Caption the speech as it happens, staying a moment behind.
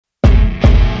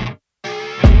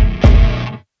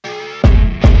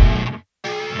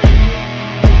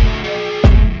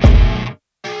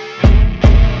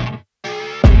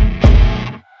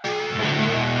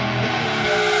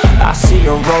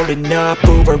rolling up,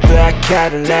 Uber black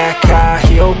Cadillac, high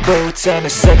heel boots and a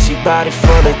sexy body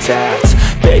full of tats.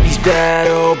 Baby's bad,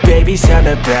 oh baby's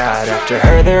hella bad. After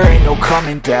her there ain't no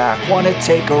coming back. Wanna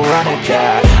take a run at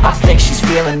that. I think she's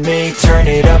feeling me, turn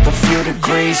it up a few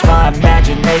degrees. My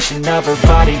imagination of her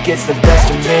body gets the best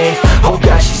of me. Oh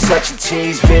gosh, she's such a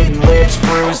tease, bitten lips,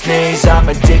 bruised knees. I'm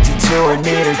addicted to her,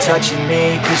 need her touching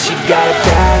me. Cause she got a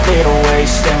bad little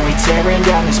waist, and we tearing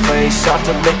down this place. Off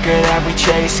the liquor that we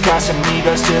chase,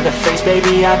 Casamigos to the face.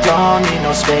 Baby, I don't need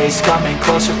no space, coming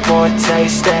closer for a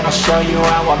taste. And I'll show you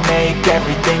how I make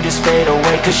everything just fade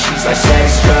away. Cause she's like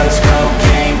sex, drugs,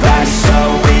 cocaine, body so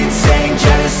insane.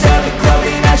 Jealous of the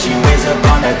clothing that she wears up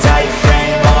on a tight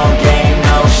frame. All game,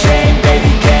 no shame,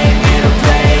 baby came here to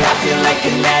play. I feel like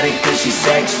an addict cause she's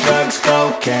sex, drugs,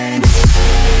 cocaine.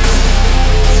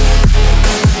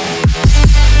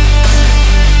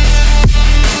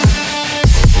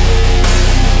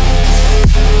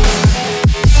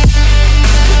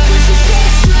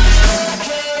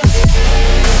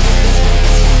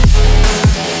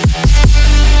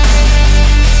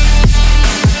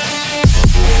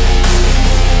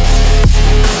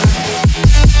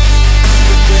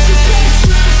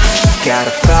 Got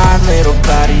a fine little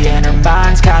body and her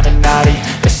mind's kinda naughty.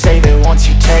 They say that once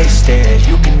you taste it,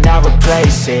 you cannot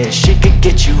replace it. She could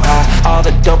get you high, all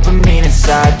the dopamine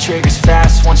inside triggers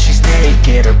fast once she's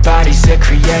naked. Her body's a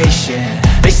creation.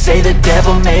 They say the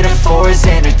devil made her for his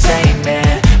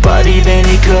entertainment, but even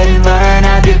he couldn't learn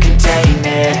how to contain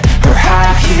it. Her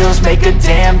high heels make a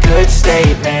damn good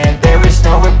statement. There is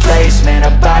no replacement,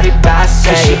 a body by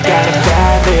Satan. Cause she got a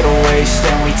bad little waist,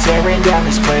 and we tearing down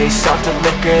this place. Off the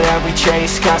liquor that we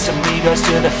chase, Casamigos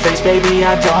to the face. Baby,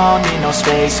 I don't need no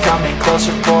space, coming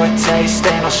closer for a taste.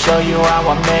 And I'll show you how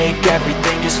I make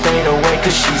everything just fade away.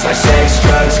 Cause she's like sex,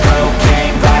 drugs,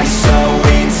 cocaine, body so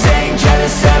insane.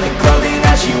 Jealous of the clothing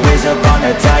that she wears up on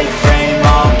her tight frame.